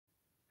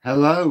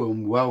Hello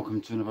and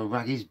welcome to another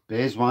Wraggys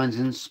Beers, Wines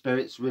and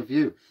Spirits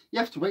review. You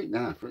have to wait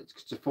now for it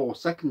to 4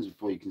 seconds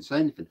before you can say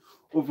anything.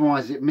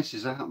 Otherwise it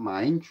misses out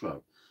my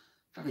intro.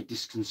 Very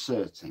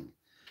disconcerting.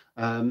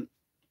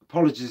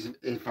 Apologies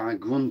if I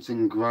grunt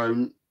and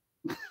groan.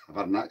 I've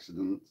had an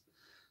accident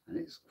and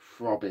it's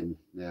throbbing.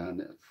 Yeah,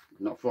 and it's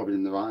not throbbing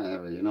in the right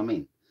area, you know what I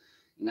mean?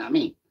 You know what I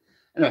mean?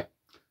 Anyway,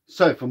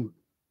 so from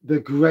the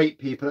great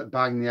people at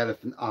Bang the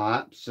Elephant are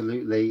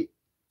absolutely...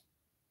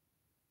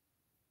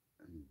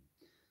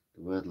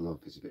 The word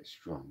love is a bit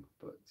strong,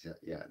 but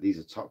yeah, these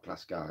are top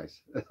class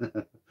guys.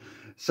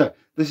 So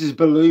this is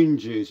Balloon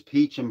Juice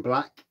Peach and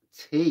Black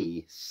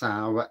Tea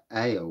Sour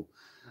Ale.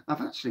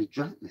 I've actually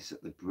drank this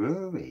at the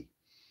brewery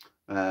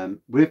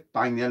with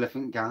Bang the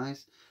Elephant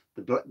guys.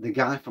 The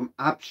guy from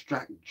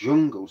Abstract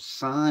Jungle,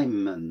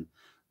 Simon,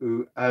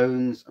 who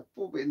owns a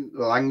pub in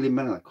Langley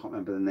Mill. I can't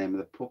remember the name of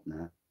the pub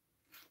now.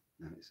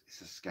 No,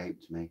 it's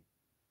escaped me.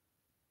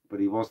 But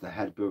he was the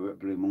head brewer at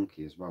Blue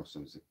Monkey as well, so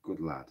he's a good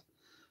lad.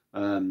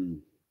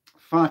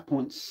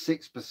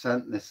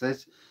 5.6% this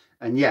is,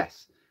 and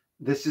yes,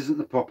 this isn't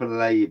the proper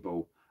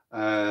label.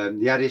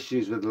 They had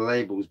issues with the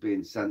labels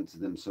being sent to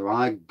them, so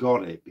I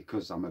got it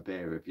because I'm a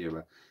beer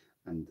reviewer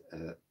and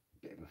a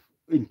bit of an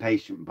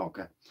impatient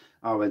bogger.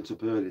 I went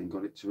up early and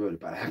got it too early,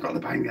 but I've got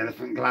the Bang the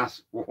Elephant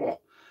glass. Whoa.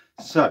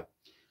 So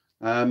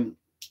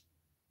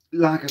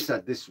like I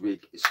said, this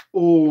week it's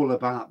all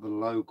about the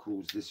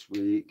locals this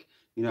week.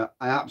 You know,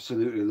 I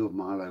absolutely love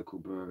my local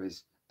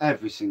breweries,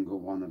 every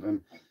single one of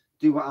them.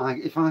 Do what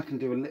if I can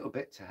do a little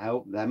bit to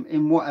help them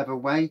in whatever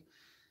way.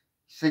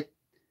 See,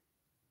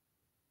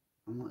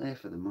 I'm not here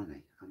for the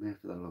money. I'm here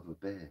for the love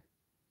of beer,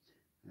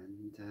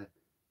 and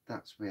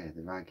that's where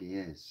the Wraggy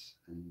is.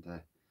 And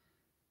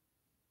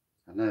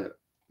I know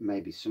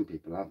maybe some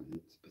people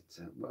haven't, but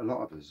a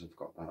lot of us have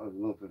got that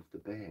love of the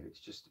beer.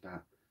 It's just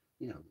about,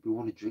 you know, we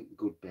want to drink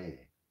good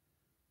beer.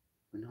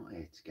 We're not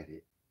here to get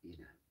it, you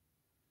know.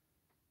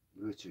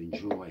 We're here to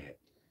enjoy it,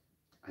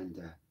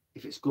 and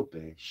if it's good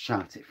beer,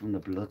 shout it from the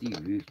bloody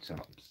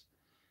rooftops.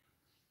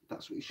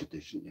 That's what you should do,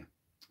 shouldn't you?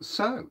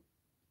 So,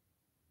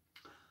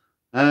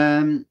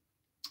 for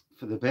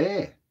the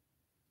beer,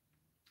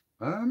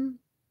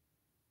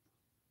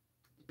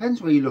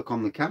 depends where you look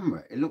on the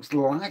camera. It looks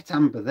light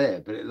amber there,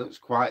 but it looks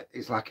quite,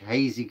 it's like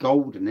hazy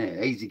golden here.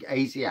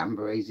 Hazy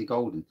amber, hazy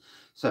golden.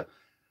 So,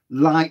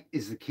 light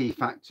is the key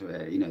factor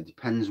here. You know, it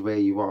depends where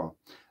you are.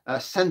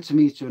 1.5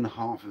 centimetres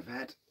of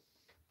head.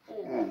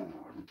 Oh,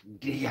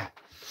 dear.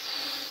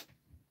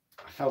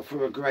 I fell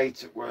through a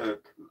grate at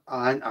work.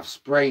 I've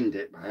sprained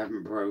it, but I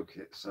haven't broke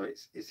it, so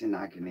it's in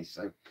agony.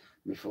 So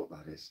my foot,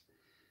 that is.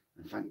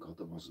 And thank God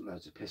there wasn't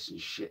loads of piss and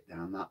shit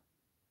down that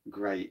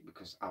grate,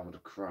 because I would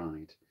have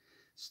cried,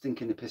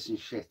 stinking of piss and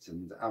shit.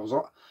 And I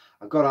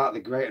got out of the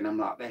grate and I'm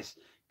like this,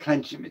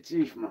 clenching my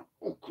teeth. I'm like,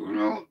 oh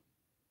God.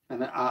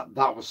 And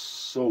that was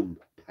some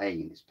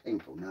pain. It's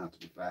painful now, to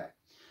be fair.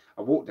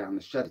 I walked down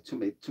the shed. It took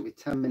me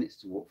 10 minutes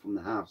to walk from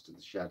the house to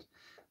the shed.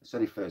 It's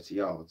only 30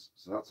 yards,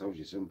 so that tells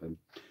you something.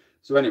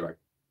 So anyway,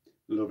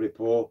 lovely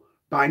pour.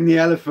 Bang the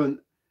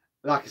Elephant.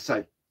 Like I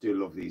say, do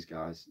love these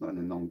guys. Not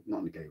in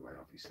a gay way,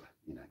 obviously.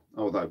 You know,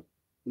 although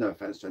no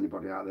offence to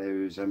anybody out there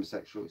who's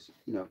homosexual. It's,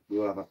 you know, we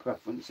all have a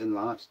preference in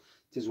lives.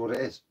 It is what it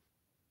is.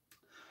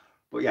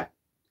 But yeah,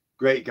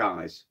 great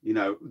guys. You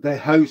know, they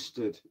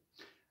hosted,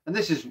 and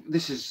this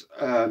is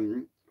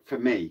for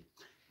me.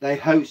 They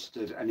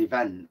hosted an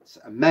event,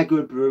 a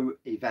mega brew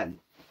event.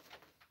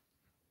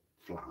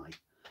 Fly.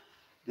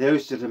 They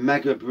hosted a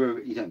mega brew.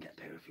 You don't get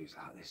beer reviews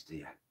like this, do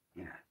you?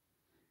 You know,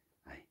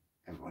 hey,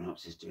 everyone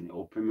else is doing it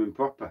all prim and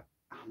proper.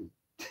 I'm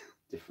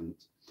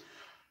different.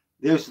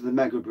 They hosted the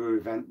mega brew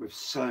event with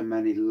so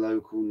many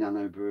local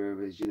nano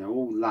breweries. You know,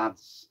 all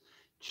lads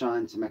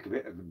trying to make a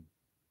bit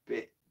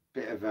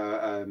of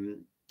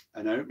an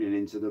opening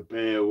into the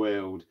beer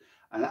world,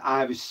 and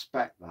I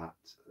respect that.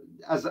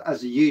 As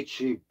a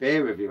YouTube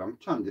beer reviewer, I'm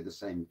trying to do the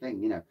same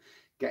thing. You know,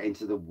 get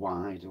into the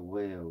wider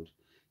world,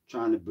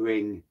 trying to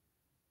bring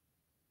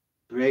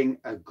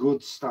a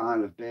good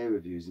style of beer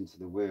reviews into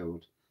the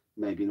world.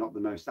 Maybe not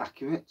the most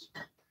accurate,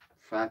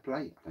 fair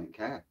play, I don't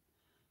care,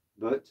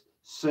 but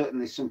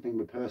certainly something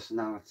with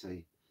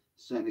personality,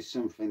 certainly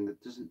something that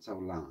doesn't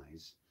tell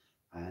lies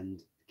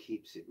and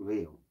keeps it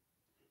real.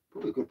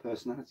 Probably good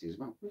personality as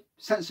well.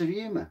 Sense of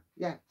humour,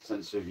 yeah,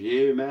 sense of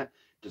humour.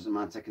 Doesn't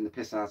mind taking the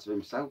piss out of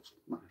himself.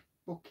 My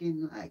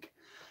fucking leg.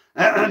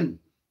 And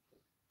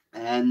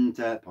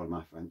pardon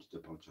my French, to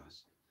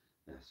apologise.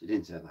 Yes, he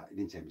didn't say that. He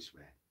didn't hear me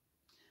swear.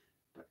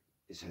 But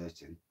it's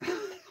hurting.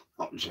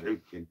 Not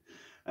joking.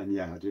 And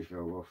yeah, I do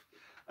feel rough.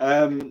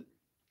 I'll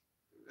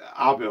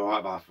be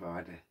alright by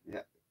Friday.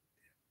 Yeah.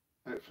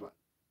 Hopefully.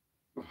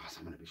 Otherwise,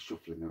 I'm going to be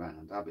shuffling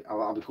around.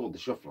 I'll be called the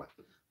Shuffler.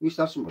 We used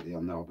to have somebody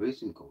on the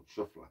Arboretum called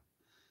Shuffler.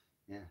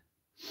 Yeah.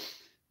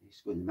 He used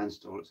to go in the men's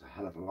toilets a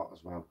hell of a lot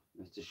as well.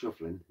 Mr.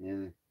 Shuffling.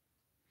 Yeah.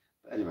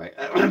 But anyway,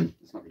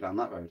 let's not go down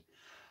that road.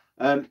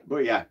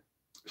 But yeah.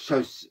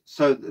 So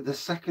the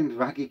second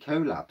Wraggy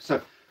collab.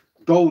 So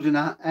Golden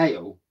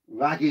Ale,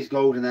 Wraggy's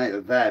Golden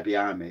Ale there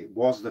behind me,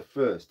 was the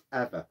first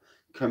ever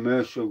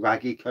commercial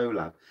Wraggy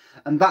collab,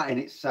 and that in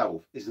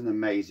itself is an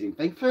amazing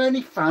thing for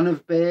any fan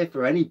of beer,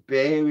 for any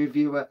beer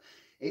reviewer.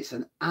 It's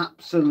an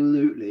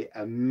absolutely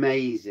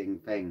amazing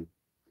thing.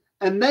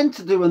 And then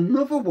to do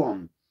another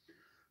one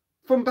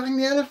from Bang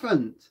the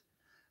Elephant,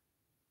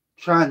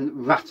 try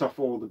and rat off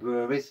all the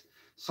breweries.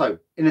 So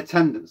in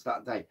attendance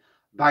that day,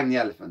 Bang the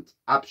Elephant,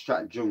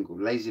 Abstract Jungle,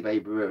 Lazy Bay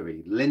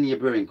Brewery, Linear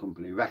Brewing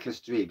Company, Reckless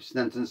Dream,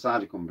 Snenton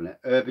Cider Company,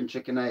 Urban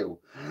Chicken Ale.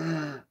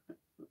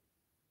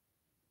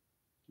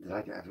 Did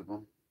I get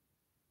everyone?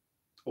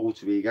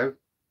 Alter Ego,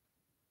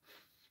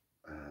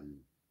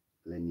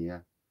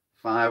 Linear,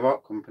 Fire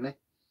Rock Company,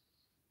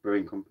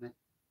 Brewing Company,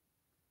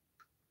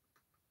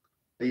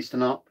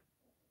 Beeston Up,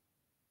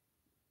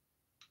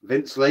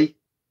 Vince Lee,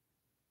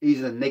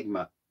 he's an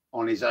enigma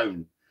on his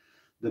own.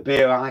 The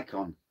beer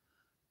icon.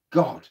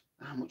 God,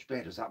 how much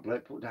beer does that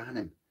bloke put down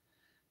him?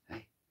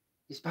 Hey,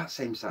 he's about the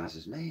same size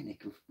as me and he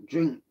can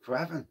drink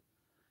forever.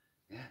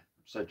 Yeah,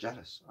 I'm so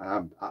jealous. I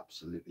am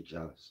absolutely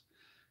jealous.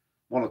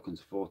 One, I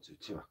couldn't afford to.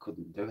 Two, I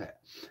couldn't do it.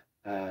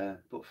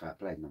 But fair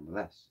play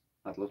nonetheless.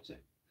 I'd love to.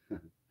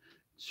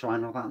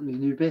 Trying all that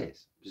new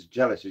beers. As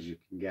jealous as you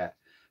can get.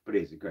 But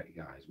he's a great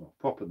guy as well.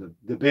 Proper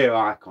the beer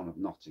icon of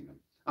Nottingham.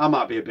 I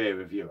might be a beer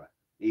reviewer.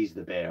 He's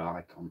the beer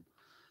icon.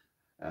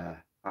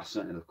 I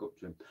certainly look up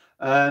to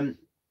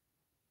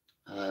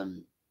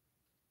him.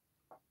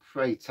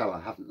 Pray tell I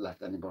haven't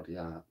left anybody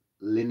out.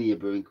 Linear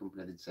Brewing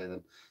Company, I did say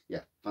them.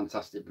 Yeah,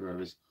 fantastic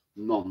breweries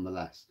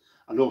nonetheless.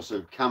 And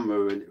also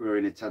CAMRA were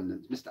in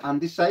attendance. Mr.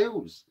 Andy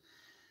Sales.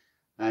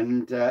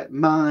 And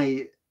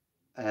my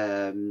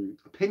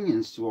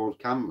opinions toward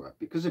CAMRA,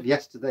 because of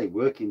yesterday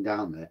working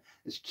down there,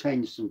 has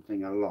changed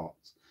something a lot.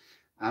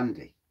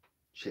 Andy,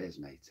 cheers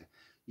mate.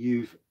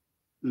 You've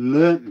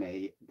learnt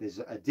me there's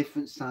a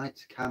different side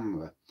to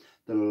CAMRA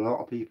that a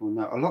lot of people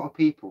know. A lot of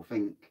people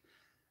think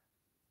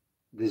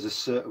there's a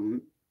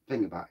certain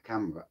thing about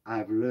CAMRA.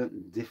 I've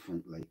learnt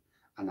differently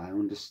and I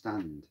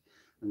understand,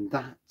 and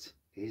that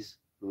is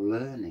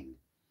learning.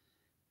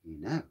 You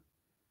know,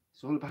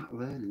 it's all about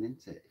learning,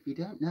 isn't it? If you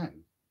don't know,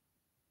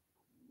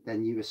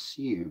 then you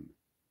assume,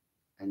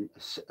 and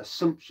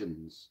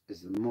assumptions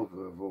is the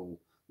mother of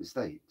all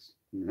mistakes.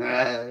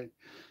 I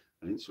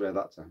didn't swear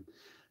that time.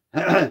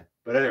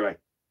 But anyway,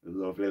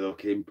 lovely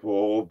looking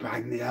Paul,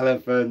 Bang the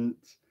Elephant.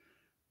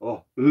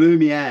 Oh,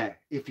 Lumiere.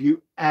 If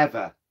you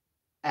ever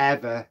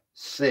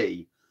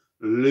see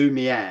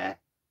Lumiere,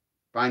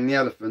 Bang the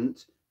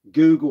Elephant,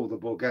 Google the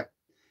bugger.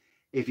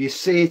 If you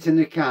see it in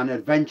the can,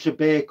 Adventure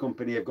Beer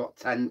Company have got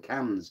 10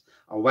 cans.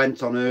 I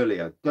went on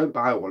earlier. Don't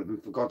buy all of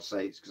them, for God's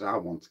sakes, because I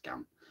want a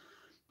can.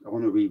 I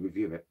want to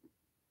re-review it.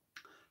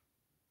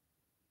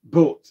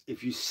 But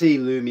if you see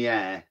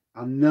Lumiere,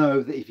 I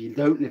know that if you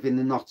don't live in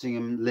the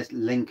Nottingham,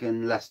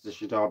 Lincoln,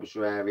 Leicestershire,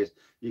 Derbyshire areas,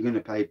 you're going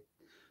to pay.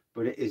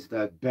 But it is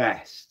the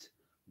best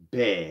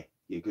beer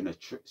you're going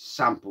to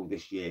sample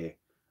this year.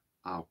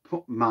 I'll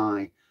put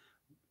my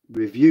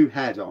review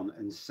head on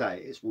and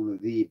say it's one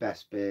of the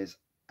best beers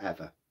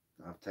ever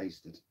that I've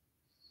tasted.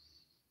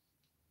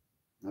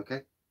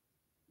 Okay,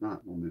 right,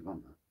 we'll move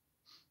on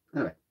now.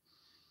 Anyway,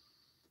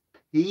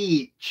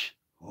 peach.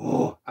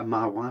 Oh, and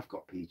my wife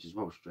got peach as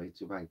well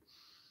straight away.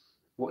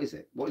 What is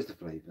it? What is the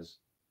flavours?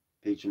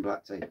 Peach and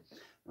black tea.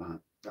 Right,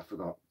 I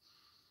forgot.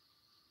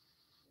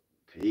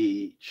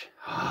 Peach.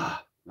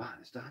 Ah, right,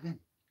 let's dive in.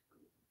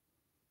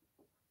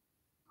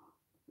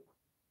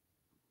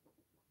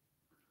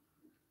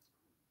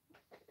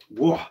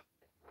 Whoa,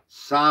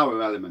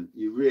 sour element.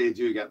 You really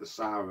do get the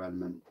sour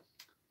element.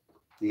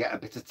 You get a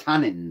bit of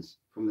tannins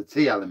from the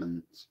tea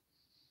element.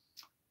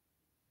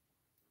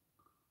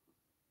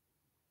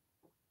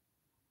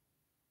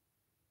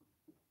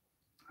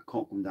 I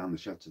can't come down the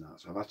shed tonight,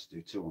 so I've had to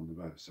do 2 on the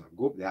road. So I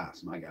go up the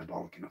arse, might get a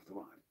bollocking off the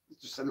wife.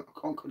 It's just said, look,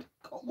 I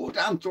can't walk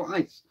down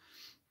twice.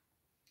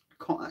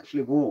 I can't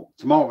actually walk.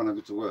 Tomorrow when I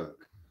go to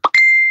work.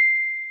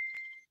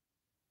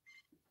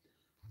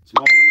 I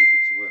forgot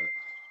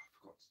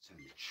to turn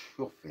the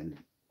chuff in.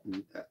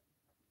 I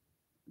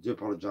do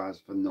apologise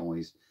for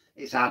noise.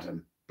 It's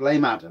Adam.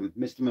 Blame Adam,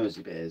 Mr.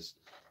 Mersey Beers.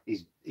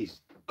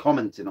 He's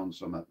commenting on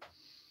something.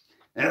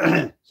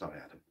 Sorry,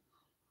 Adam.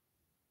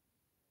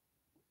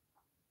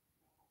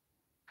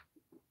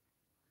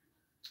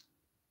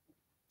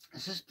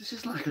 This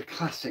is like a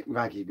classic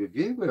Wraggy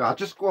review where I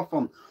just go off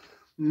on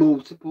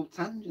multiple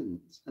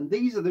tangents, and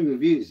these are the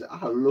reviews that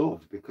I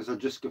love because I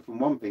just go from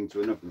one thing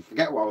to another and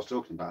forget what I was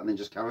talking about and then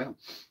just carry on.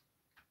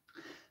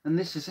 And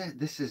this is it.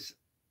 This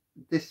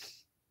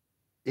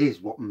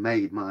is what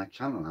made my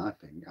channel.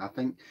 I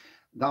think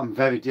that I'm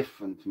very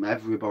different from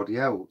everybody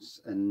else,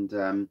 and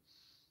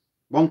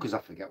one, because I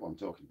forget what I'm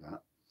talking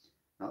about.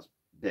 That's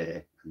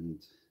beer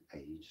and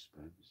age, I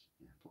suppose.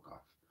 Yeah, fuck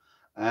off.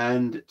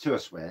 And 2, I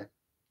swear.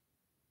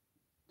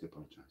 To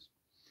apologise.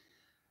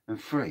 And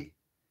 3,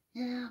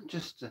 yeah, I'm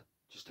just a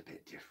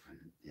bit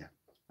different, yeah.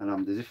 And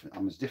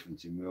I'm as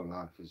different in real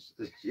life as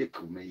you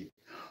call me,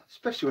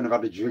 especially when I've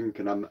had a drink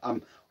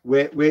and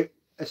we're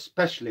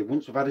especially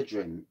once we've had a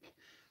drink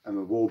and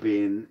we've all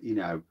been, you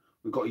know,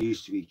 we've got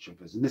used to each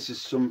other's. And this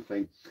is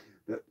something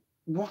that,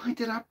 why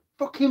did I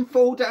fucking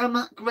fall down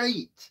that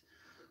grate.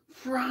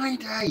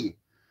 Friday,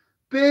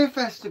 beer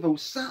festival,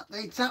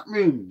 Saturday, tap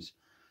rooms.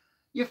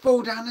 You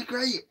fall down the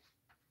grate.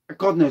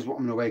 God knows what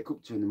I'm going to wake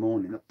up to in the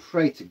morning. I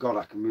pray to God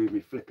I can move my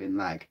flipping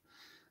leg.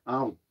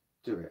 I'll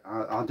do it.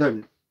 I'll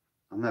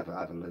never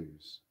ever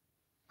lose.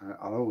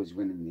 I'll always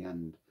win in the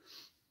end.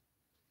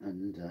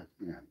 And,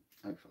 you know,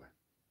 hopefully.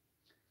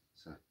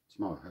 So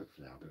tomorrow,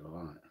 hopefully, I'll be all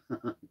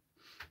right.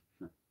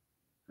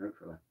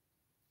 Hopefully.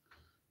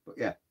 But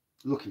yeah,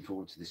 looking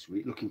forward to this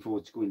week. Looking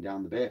forward to going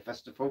down the beer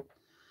festival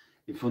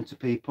in front of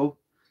people,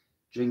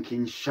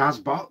 drinking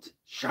Shazbot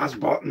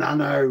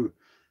Nano,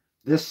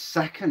 the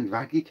second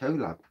Wraggy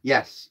collab.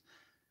 Yes,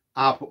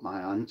 I'll put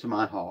my hand to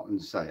my heart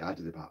and say I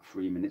did about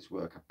 3 minutes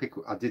work.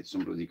 I did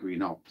some bloody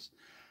green ops,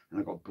 and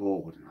I got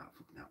bored, and I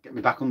thought, now get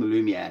me back on the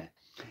Lumiere,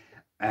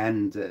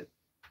 and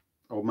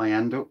hold my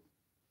hand up.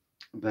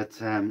 But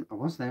I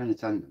was there in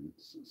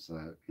attendance,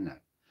 so you know,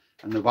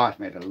 and the wife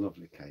made a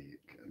lovely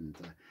cake, and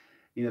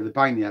you know, the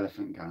Bang the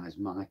Elephant guys,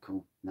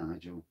 Michael,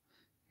 Nigel,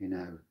 you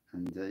know,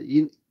 and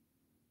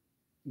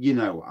you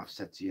know what I've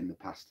said to you in the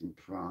past in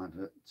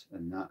private,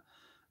 and that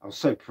I was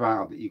so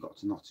proud that you got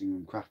to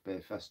Nottingham Craft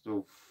Beer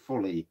Festival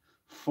fully.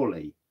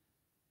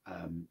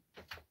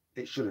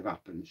 It should have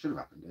happened. It should have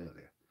happened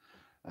earlier,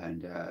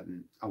 and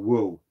I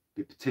will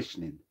be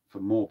petitioning for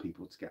more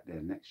people to get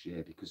there next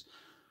year, because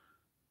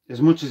as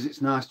much as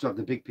it's nice to have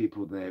the big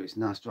people there, it's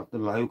nice to have the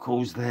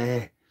locals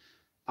there.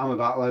 I'm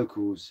about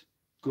locals,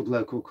 good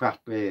local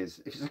craft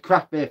beers. If it's a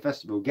craft beer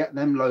festival, get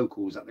them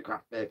locals at the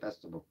craft beer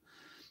festival.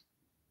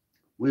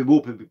 We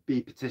will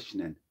be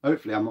petitioning.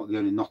 Hopefully I'm not the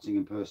only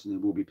Nottingham person who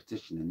will be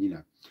petitioning, you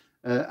know,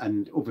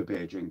 and other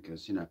beer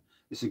drinkers, you know.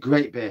 It's a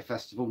great beer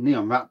festival.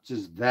 Neon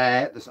Raptor's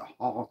there. There's a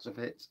heart of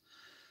it.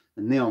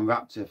 And Neon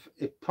Raptor,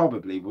 it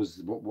probably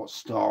was what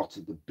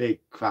started the big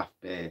craft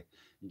beer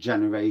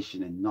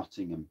generation in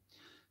Nottingham.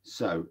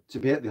 So to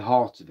be at the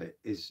heart of it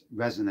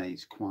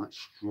resonates quite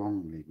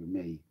strongly with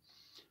me.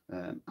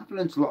 I've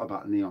learned a lot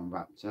about Neon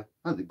Raptor.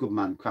 Oh, the good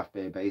man Craft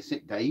Beer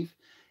Basic, Dave.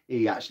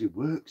 He actually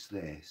works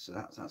there, so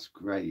that's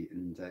great,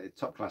 and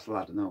top class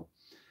lad and all.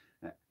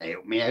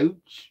 Help me out.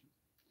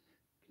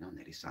 I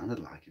nearly sounded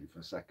like him for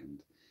a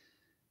second,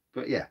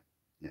 but yeah.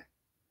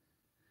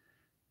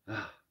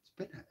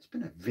 It's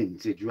been a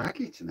vintage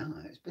Wraggy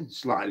tonight. It's been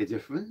slightly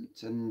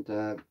different, and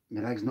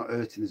my leg's not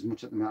hurting as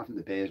much at the moment. I think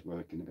the beer's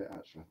working a bit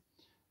actually.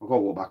 I've got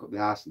to walk back up the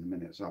house in a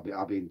minute, so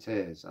I'll be in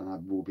tears, and I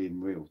will be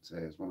in real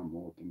tears when I'm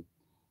walking.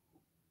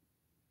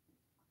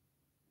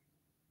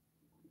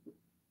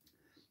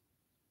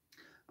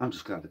 I'm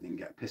just glad I didn't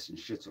get piss and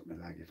shit up my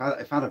leg.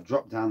 If I'd have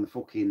dropped down the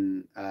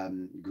fucking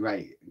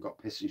grate and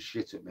got piss and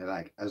shit up my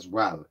leg as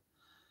well,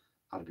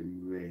 I'd have been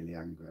really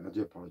angry. And I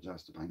do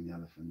apologise to Bang the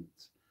Elephant.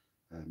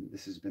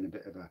 This has been a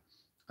bit of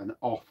an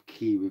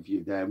off-key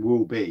review. There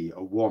will be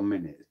a 1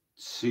 minute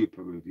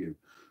super review,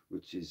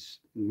 which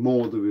is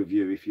more the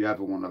review if you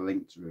ever want a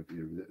link to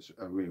review that's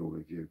a real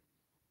review.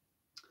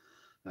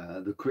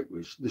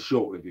 The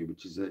short review,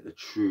 which is a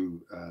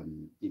true,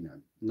 you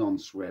know,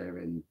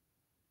 non-swearing,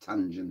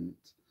 tangent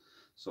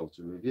sort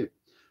of review.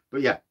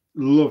 But yeah,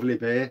 lovely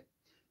beer.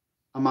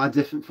 Am I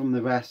different from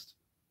the rest?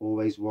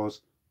 Always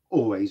was,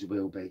 always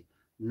will be.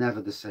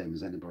 Never the same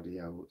as anybody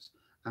else.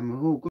 And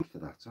we're all good for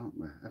that, aren't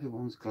we?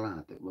 Everyone's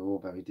glad that we're all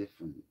very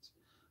different.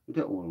 We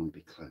don't all want to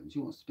be clones.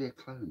 Who wants to be a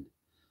clone?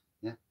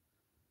 Yeah.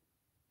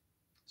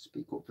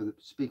 Speak up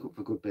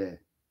for good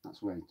beer. That's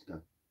the way to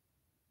go.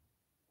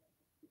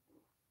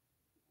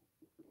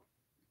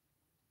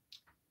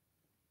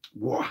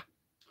 Wow.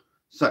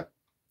 So,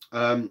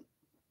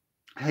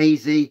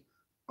 hazy,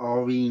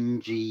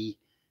 orangey-ish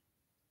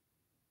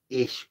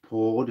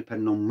pour,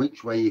 depending on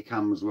which way your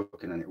camera's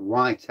looking at it.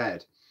 White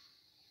head,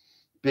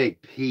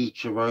 big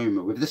peach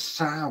aroma with the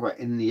sour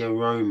in the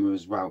aroma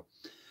as well.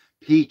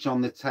 Peach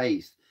on the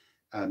taste.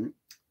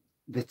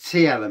 The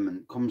tea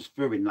element comes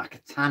through in like a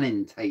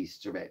tannin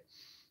taste to it.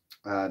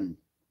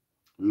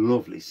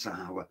 Lovely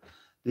sour.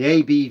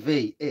 The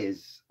ABV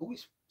is, oh,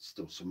 it's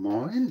still some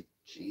more in.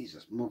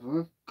 Jesus, mother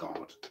of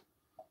God.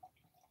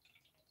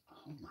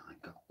 Oh my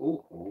God.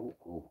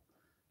 Oh.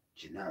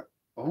 Do you know?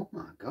 Oh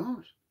my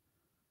God.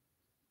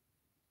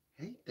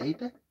 Hey,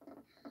 baby.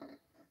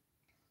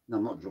 No,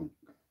 I'm not drunk,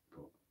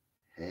 but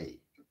hey,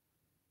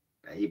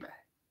 baby.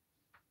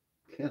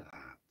 Look at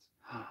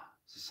that.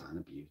 It's a sign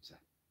of beauty.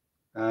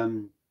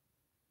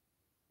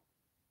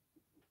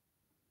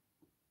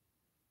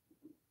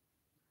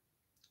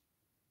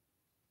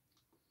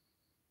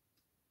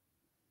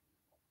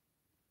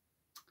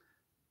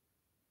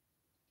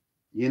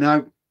 You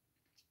know,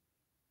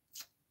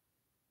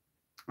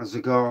 as a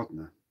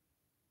gardener,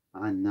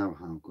 I know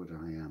how good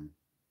I am.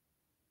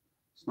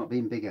 It's not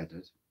being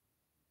big-headed.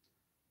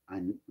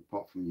 And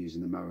apart from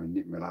using the mower and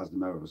didn't realise the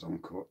mower was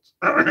uncut.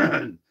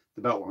 The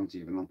belt wasn't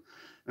even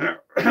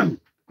on.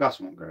 Grass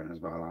won't go in as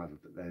well either,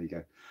 but there you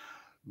go.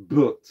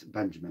 But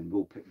Benjamin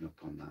will pick me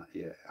up on that.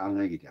 Yeah, I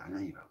know you do. I know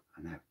you will.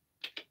 I know.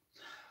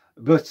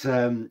 But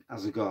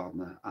as a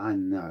gardener, I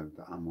know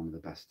that I'm one of the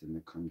best in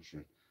the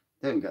country.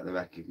 Don't get the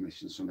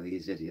recognition some of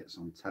these idiots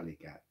on telly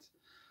get.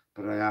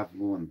 but I have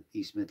won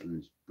East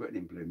Midlands, Britain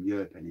in Bloom,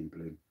 European in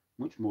Bloom,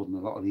 much more than a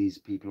lot of these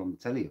people on the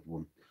telly have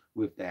won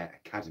with their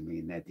academy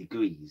and their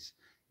degrees.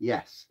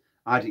 Yes,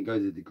 I didn't go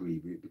the degree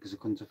route because I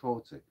couldn't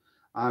afford to.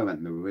 I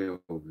went the real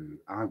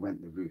route. I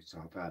went the route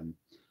of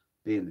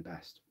being the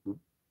best,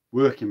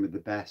 working with the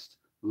best,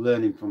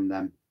 learning from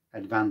them,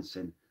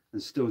 advancing,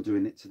 and still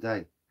doing it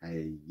today.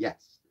 Hey,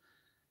 yes.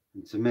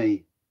 And to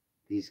me,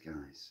 these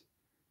guys,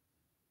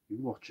 you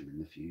watch them in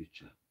the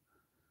future.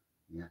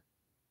 Yeah,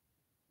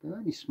 they're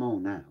only small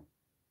now,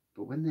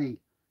 but when they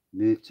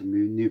move to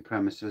new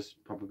premises,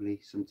 probably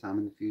sometime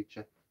in the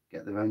future,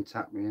 get their own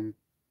tap room,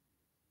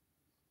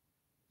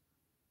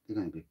 they're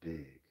going to be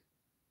big.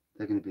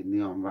 They're going to be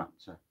Neon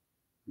Raptor,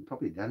 and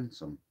probably then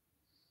some.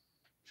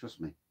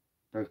 Trust me,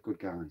 both good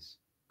guys.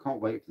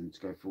 Can't wait for them to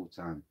go full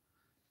time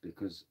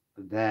because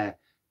their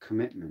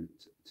commitment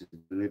to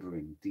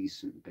delivering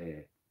decent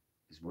beer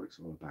is what it's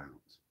all about.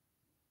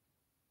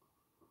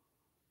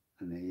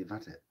 And there you've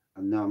had it.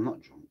 And no, I'm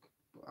not drunk,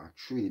 but I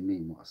truly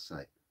mean what I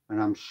say.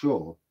 And I'm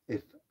sure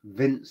if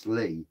Vince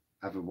Lee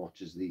ever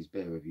watches these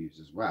beer reviews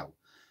as well,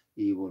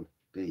 he will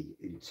be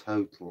in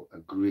total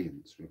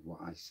agreement with what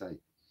I say.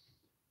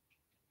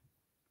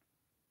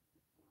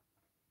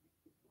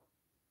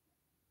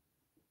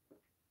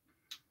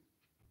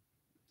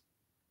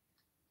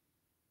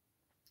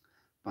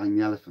 Buying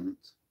the Elephant,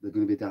 they're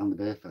going to be down the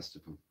beer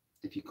festival.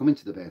 If you come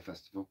into the beer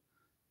festival,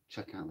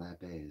 check out their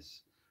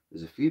beers.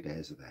 There's a few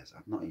beers of theirs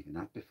I've not even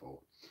had before,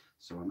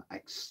 so I'm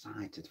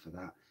excited for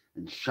that.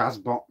 And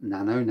Shazbot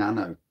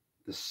Nano,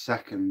 the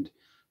second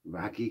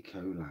Wraggy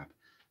collab.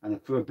 And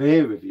for a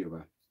beer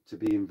reviewer to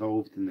be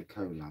involved in the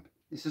collab,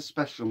 it's a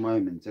special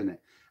moment, isn't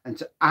it? And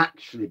to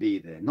actually be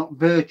there, not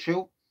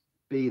virtual,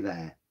 be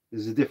there.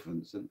 There's a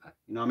difference, isn't there?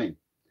 You know what I mean?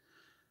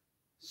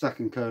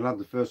 Second collab,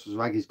 the first was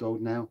Wraggys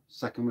Golden Ale,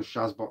 second was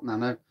Shazbot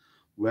Nano.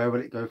 Where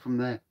will it go from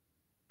there?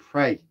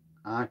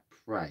 I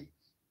pray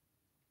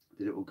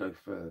that it will go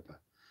further.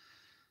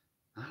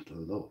 I'd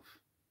love,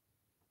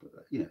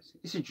 but you know,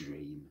 it's a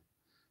dream.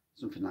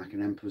 Something like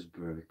an Emperor's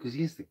Brewery, because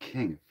he is the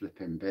king of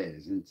flipping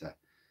beers, isn't he?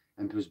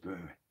 Emperor's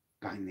Brewery,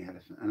 Bang the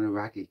Elephant, and a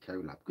Wraggy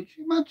collab. Could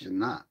you imagine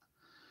that?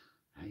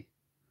 Hey,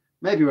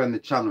 maybe when the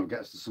channel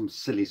gets to some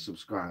silly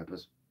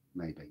subscribers,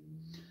 maybe,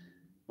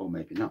 or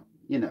maybe not.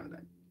 You know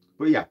then.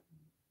 But yeah.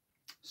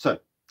 So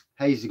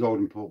hazy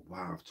golden pour.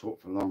 Wow, I've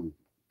talked for long,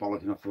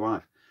 bollocking off the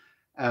wife.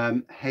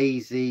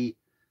 Hazy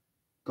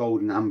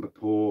golden amber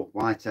pour,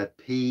 whitehead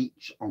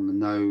peach on the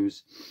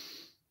nose.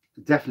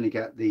 Definitely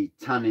get the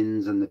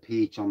tannins and the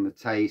peach on the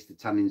taste, the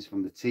tannins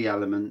from the tea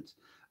element,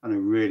 and a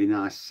really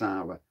nice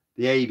sour.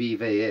 The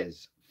ABV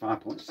is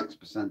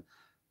 5.6%,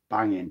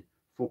 banging,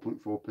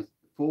 4.4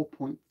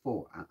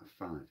 out of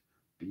 5.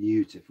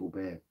 Beautiful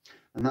beer.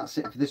 And that's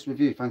it for this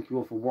review. Thank you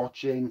all for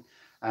watching.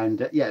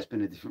 And yeah, it's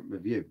been a different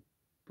review,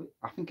 but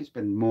I think it's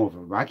been more of a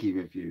Wraggy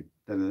review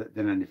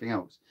than anything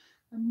else.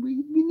 And we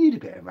need a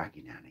bit of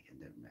Wraggy now and again,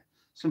 don't we?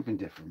 Something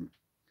different,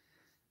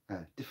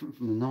 different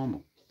from the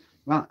normal.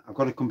 Right, I've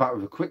got to come back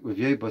with a quick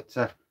review, but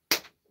fucking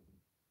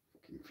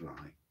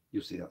fly.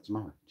 You'll see that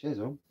tomorrow. Cheers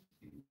all.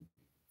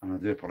 And I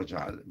do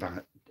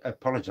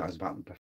apologise about the